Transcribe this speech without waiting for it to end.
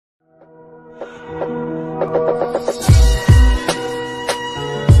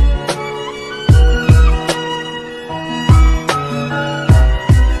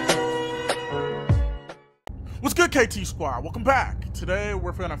Squad, welcome back. Today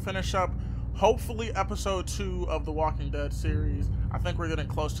we're gonna finish up hopefully episode 2 of the Walking Dead series. I think we're getting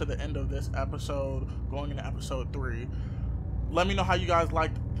close to the end of this episode, going into episode 3. Let me know how you guys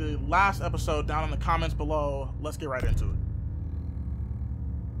liked the last episode down in the comments below. Let's get right into it.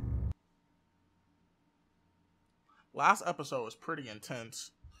 Last episode was pretty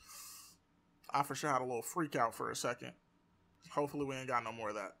intense. I for sure had a little freak out for a second. Hopefully we ain't got no more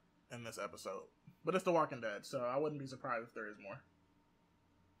of that in this episode. But it's The Walking Dead, so I wouldn't be surprised if there is more.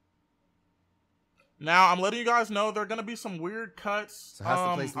 Now, I'm letting you guys know there are going to be some weird cuts. So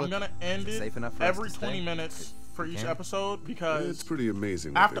how's the place I'm going to end it every 20 minminutes for each episode because it's pretty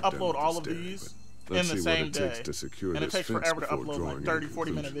amazing. I have to upload all of these in the same day. And it takes forever to upload like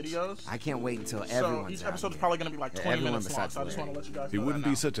 30-40 minute videos. I can't wait until everyone's So each episode is probably going to be like 20 minutes long, so I just want to let you guys know. He wouldn't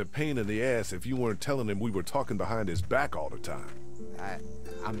be such a pain in the ass if you weren't telling him we were talking behind his back all the time.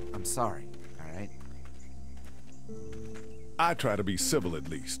 I'm sorry, all right? I try to be civil at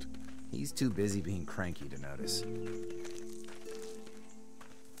least. He's too busy being cranky to notice.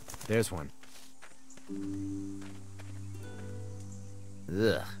 There's one.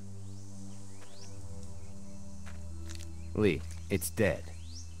 Ugh. Lee, it's dead.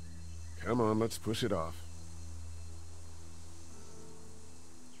 Come on, let's push it off.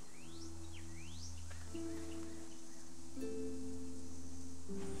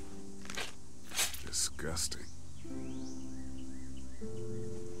 Disgusting.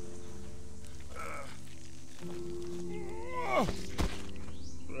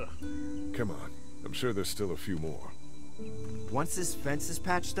 Come on. I'm sure there's still a few more. Once this fence is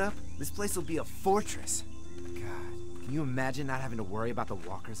patched up, this place will be a fortress. God, can you imagine not having to worry about the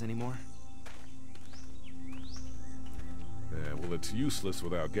walkers anymore? Yeah, well, it's useless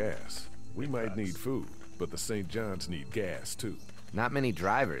without gas. We might need food, but the St. John's need gas, too. Not many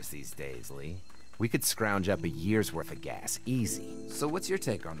drivers these days, Lee. We could scrounge up a year's worth of gas, easy. So what's your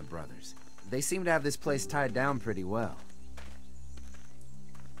take on the brothers? They seem to have this place tied down pretty well.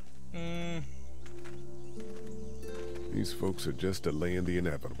 These folks are just delaying the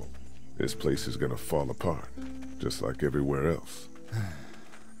inevitable. This place is gonna fall apart, just like everywhere else.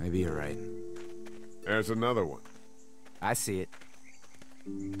 Maybe you're right. There's another one. I see it.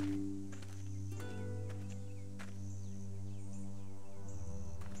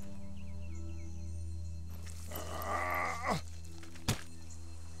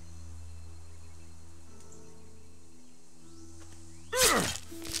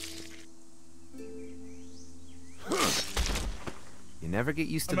 You never get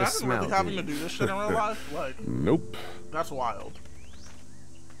used to the smell. Really having to do this shit in real life? Like, nope. That's wild.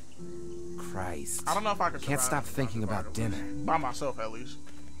 Christ. I don't know if I could. Can't stop thinking about dinner. By myself, at least.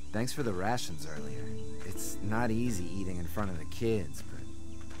 Thanks for the rations earlier. It's not easy eating in front of the kids, but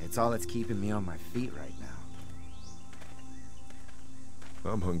it's all that's keeping me on my feet right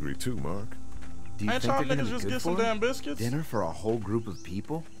now. I'm hungry too, Mark. Do you think they're gonna niggas just get some damn biscuits? Dinner for a whole group of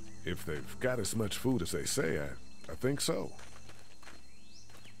people? If they've got as much food as they say, I think so.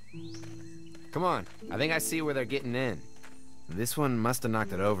 Come on, I think I see where they're getting in. This one must have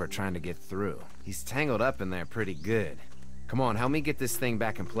knocked it over trying to get through. He's tangled up in there pretty good. Come on, help me get this thing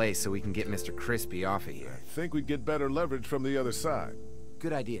back in place so we can get Mr. Crispy off of here. I think we'd get better leverage from the other side.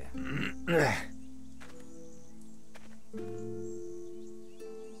 Good idea.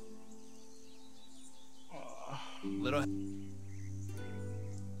 Little...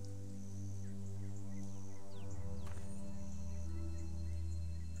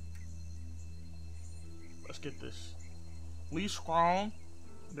 Let's get this. Lee strong.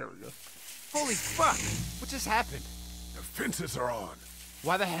 There we go. Holy fuck! What just happened? The fences are on.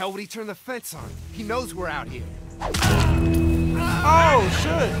 Why the hell would he turn the fence on? He knows we're out here. Oh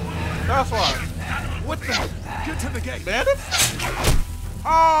shit! That's why. What the? Get to the gate. Bandits?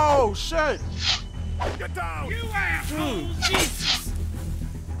 Oh shit! Get down! You asshole! Jesus!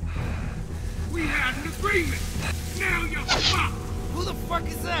 We had an agreement. Now you're fucked. Who the fuck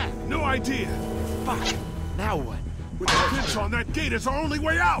is that? No idea. Fuck. Now what? With the pinch on that gate is our only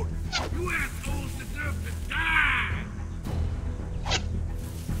way out. You assholes deserve to die.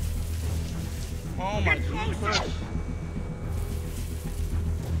 Oh my God.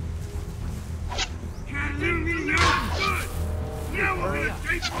 Can't leave me out good. Now we're gonna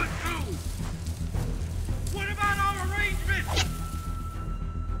take control. What about our arrangements?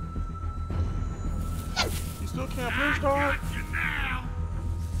 You still can't push, dog? Got you now.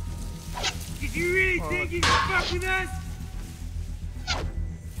 Did you really think you could fuck with us?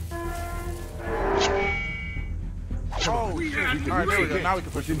 Oh, shit. Alright, there we go. Now we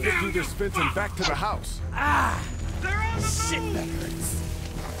can push We it. can get through this fence and back to the house. Ah! They're on the Shit, move. that hurts.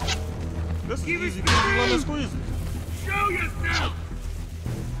 This is easy peasy lemon squeezy. Show yourself!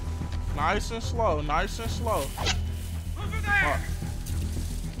 Nice and slow, nice and slow. Over there!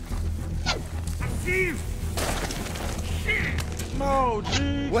 I see you! Shit! No,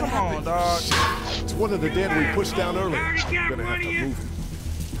 G, What come happened? on, dog. It's one of the dead we pushed down earlier. Already got Gonna have one to of you. move him.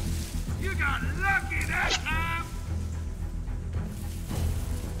 You got lucky that time!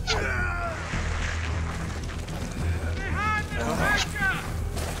 Behind the structure!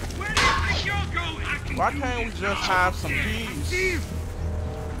 Where do you think you're going? I can Why do can't we this. just have some See peace? you.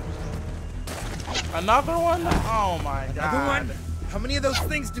 Another one? Oh my god. Another one? How many of those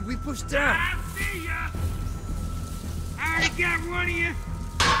things did we push down? I see ya! I already got one of you.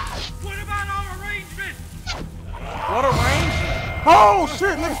 What about our arrangement? What arrangement? Oh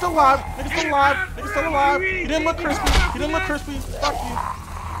shit, nigga still alive. Nigga still alive. Nigga still alive. He didn't look crispy. He didn't look crispy. Fuck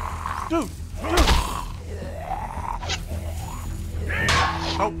you. Dude.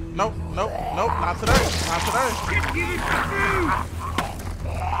 Nope, nope, nope, nope. Not today. Not today. Give me some food!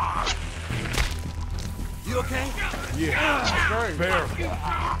 You okay? Yeah, Great. barely.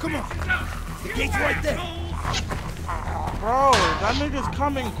 Come on. The gate's right there. Bro, that nigga's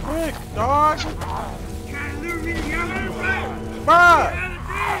coming quick, dog. Trying to lure me to yell at him? Bruh, Out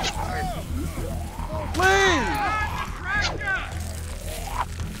of please.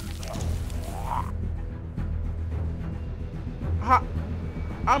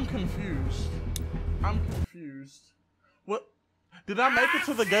 I'm confused. I'm confused. What? Did I make it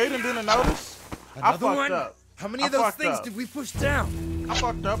to the gate and didn't notice? I Another fucked one? up. How many I of those fucked things up. did we push down? I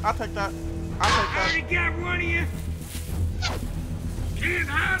fucked up. I'll take that. I'll I take already got one of you. Can't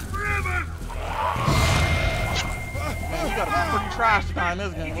hide forever. that. Man, you got a pretty trash guy in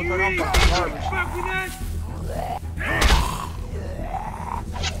this game. Looks You like I'm really fucking think you garbage. can fuck with us?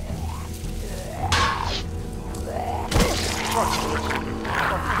 Fuck you, bitch.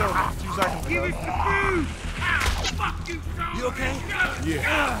 Fuck you, killed me 2 seconds Give ago. us the food. Ow, fuck you, son. You okay?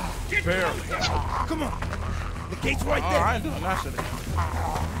 Yeah, barely. Come on. The gate's right Oh, there. I ain't doing that shit again.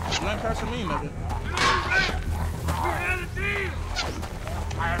 You ain't catching me, nigga. We're out of deal.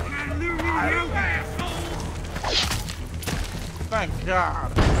 Trying to lure me to your asshole. Thank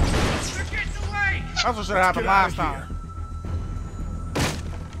God. They're getting away. That's what should have happened Get out last of time.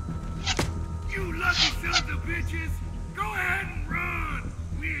 You lucky sons of bitches. Go ahead and run.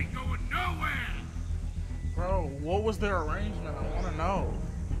 We ain't going nowhere. Bro, what was their arrangement? I want to know.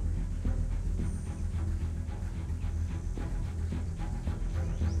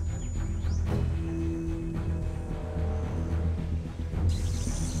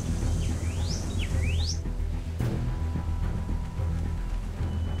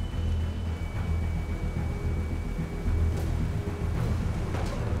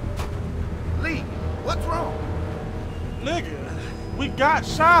 Lee, what's wrong? Nigga, we got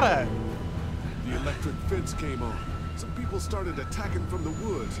shot at. The electric fence came on. Some people started attacking from the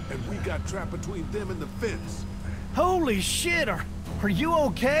woods, and we got trapped between them and the fence. Holy shit, are you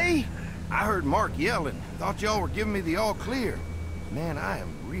okay? I heard Mark yelling. Thought y'all were giving me the all clear. Man, I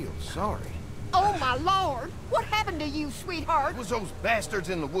am real sorry. Oh, my Lord! What happened to you, sweetheart? It was those bastards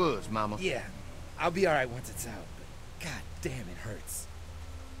in the woods, Mama. Yeah, I'll be all right once it's out. But god damn, it hurts.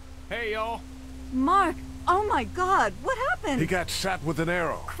 Hey, y'all. Mark, oh my God, what happened? He got shot with an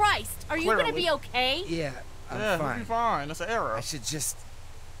arrow. Christ, are you Clearly. gonna be okay? Yeah, I'm Yeah, we'll fine. be fine. It's an arrow. I should just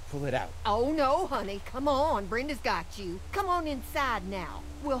pull it out. Oh, no, honey. Come on. Brenda's got you. Come on inside now.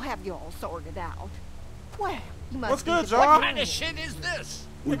 We'll have you all sorted out. Well, you must What's be good, the- y'all? What kind of shit is this?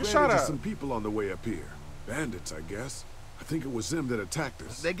 We Nigga, shut ran into up. some people on the way up here. Bandits, I guess. I think it was them that attacked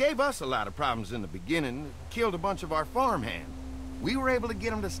us. They gave us a lot of problems in the beginning. Killed a bunch of our farmhands. We were able to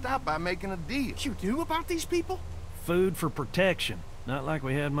get them to stop by making a deal. You knew about these people? Food for protection. Not like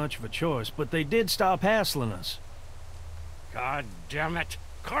we had much of a choice, but they did stop hassling us. God damn it.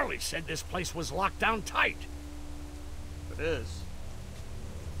 Carly said this place was locked down tight. It is.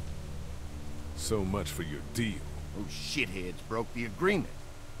 So much for your deal. Those shitheads broke the agreement.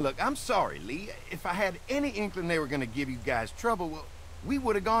 Look, I'm sorry, Lee. If I had any inkling they were gonna give you guys trouble, well, we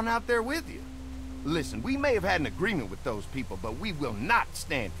would have gone out there with you. Listen, we may have had an agreement with those people, but we will not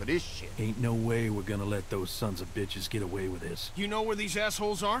stand for this shit. Ain't no way we're gonna let those sons of bitches get away with this. You know where these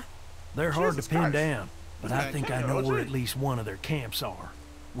assholes are? They're hard Jesus to pin Christ. down, but I think I know OG. where at least one of their camps are.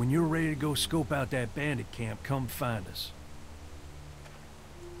 When you're ready to go scope out that bandit camp, come find us.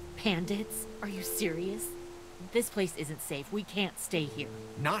 Bandits? Are you serious? This place isn't safe. We can't stay here.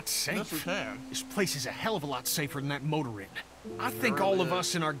 Not safe. Yes, we can. This place is a hell of a lot safer than that motor inn. I think really all of is.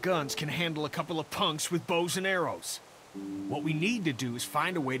 us and our guns can handle a couple of punks with bows and arrows. What we need to do is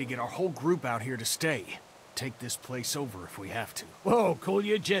find a way to get our whole group out here to stay. Take this place over if we have to. Whoa, cool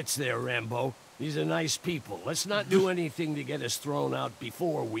your jets there, Rambo. These are nice people. Let's not do anything to get us thrown out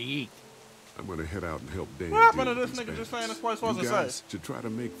before we eat. I'm gonna head out and help Dan. What happened to this nigga just saying this place wasn't safe? To try to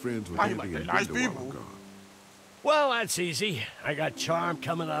make friends with Like, Andy and nice Brenda while people. I'm gone. Well, that's easy. I got charm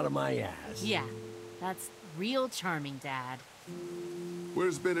coming out of my ass. Yeah, that's real charming, Dad.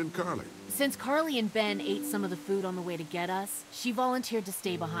 Where's Ben and Carly? Since Carly and Ben ate some of the food on the way to get us, she volunteered to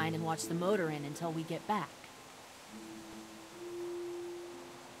stay behind and watch the motor inn until we get back.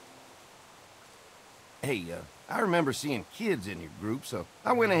 Hey, I remember seeing kids in your group, so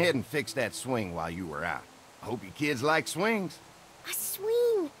I went ahead and fixed that swing while you were out. I hope you kids like swings. A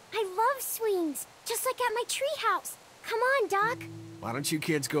swing! I love swings! Just like at my treehouse. Come on, Doc. Why don't you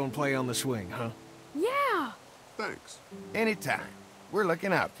kids go and play on the swing, huh? Yeah. Thanks. Anytime. We're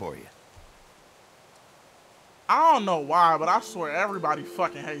looking out for you. I don't know why, but I swear everybody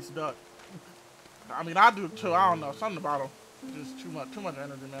fucking hates Duck. I mean, I do too. I don't know. Something about him. Just too much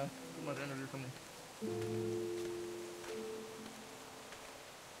energy, man. Too much energy for me.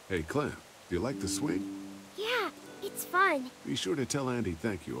 Hey, Clem, do you like the swing? Yeah, it's fun. Be sure to tell Andy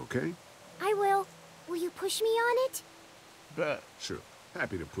thank you, okay? I will. Will you push me on it? Bet. Sure.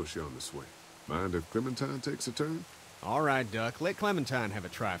 Happy to push you on the swing. Mind if Clementine takes a turn? All right, Duck. Let Clementine have a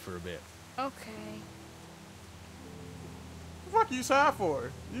try for a bit. Okay. What the fuck you sad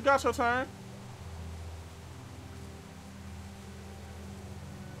for? You got your turn.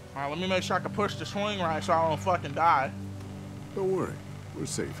 Alright, let me make sure I can push the swing right so I don't fucking die. Don't worry. We're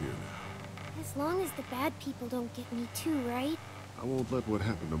safe here now. As long as the bad people don't get me too, right? I won't let what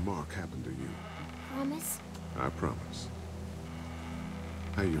happened to Mark happen to you. Promise? I promise.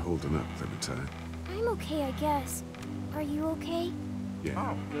 How you holding up, Clementine? I'm okay, I guess. Are you okay?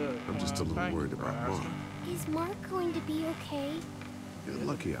 Yeah. Oh, good. I'm just a little worried about Mark. Is Mark going to be okay? You're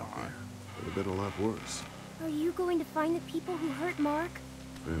lucky out there. Could have been a lot worse. Are you going to find the people who hurt Mark?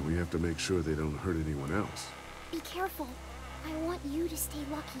 Well, we have to make sure they don't hurt anyone else. Be careful. I want you to stay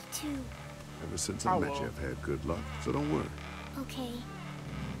lucky, too. Ever since I met you, I've had good luck, so don't worry. Okay.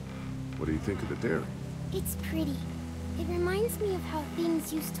 What do you think of the dairy? It's pretty. It reminds me of how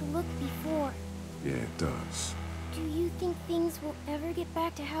things used to look before. Yeah, it does. Do you think things will ever get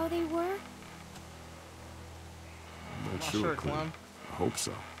back to how they were? I'm not sure, Clem. I hope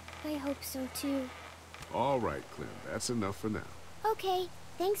so. I hope so, too. All right, Clem. That's enough for now. Okay.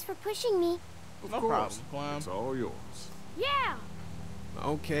 Thanks for pushing me. Of course. Clem. It's all yours. Yeah!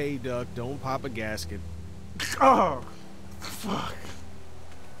 Okay, Duck. Don't pop a gasket. Oh, fuck.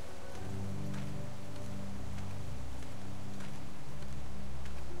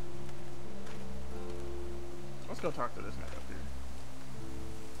 Let's go talk to this guy up here.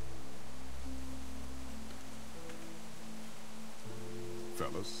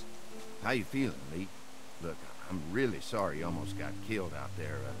 Fellas. How you feeling, Lee? Look, I'm really sorry you almost got killed out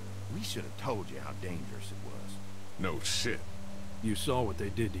there. We should have told you how dangerous it was. No shit. You saw what they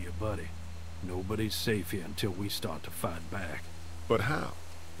did to your buddy. Nobody's safe here until we start to fight back. But how?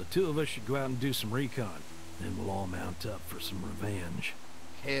 The two of us should go out and do some recon. Then we'll all mount up for some revenge.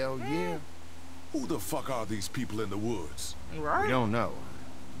 Hell yeah. Who the fuck are these people in the woods? Right? We don't know.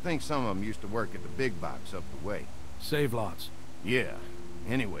 I think some of them used to work at the big box up the way. Save lots. Yeah.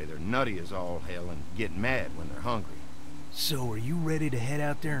 Anyway, they're nutty as all hell and get mad when they're hungry. So are you ready to head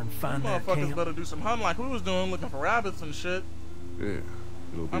out there and find that Motherfuckers camp? better do some hunting like we was doing, looking for rabbits and shit. Yeah.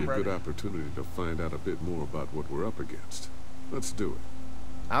 It'll be a good opportunity to find out a bit more about what we're up against. Let's do it.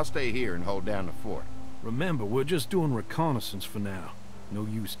 I'll stay here and hold down the fort. Remember, we're just doing reconnaissance for now. No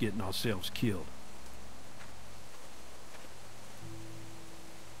use getting ourselves killed.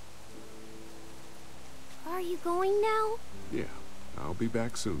 Are you going now? Yeah. I'll be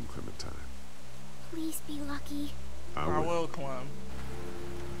back soon, Clementine. Please be lucky. I will, Clem.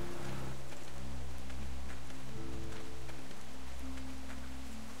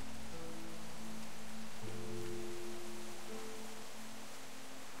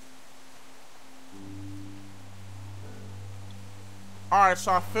 Alright,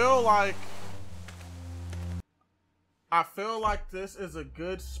 so I feel like this is a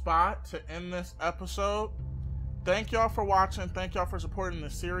good spot to end this episode. Thank y'all for watching. Thank y'all for supporting the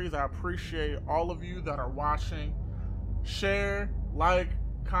series. I appreciate all of you that are watching. Share, like,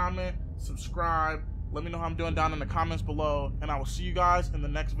 comment, subscribe. Let me know how I'm doing down in the comments below. And I will see you guys in the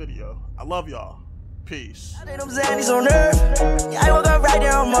next video. I love y'all. Peace. I did them Zannies on Earth. Yeah, I woke up right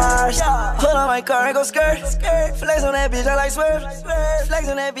there on Mars. Pull on my car and go skirt. Flex on that bitch, I like swerve. Flex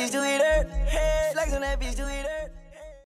on that bitch, do it. Flex on that bitch, do it.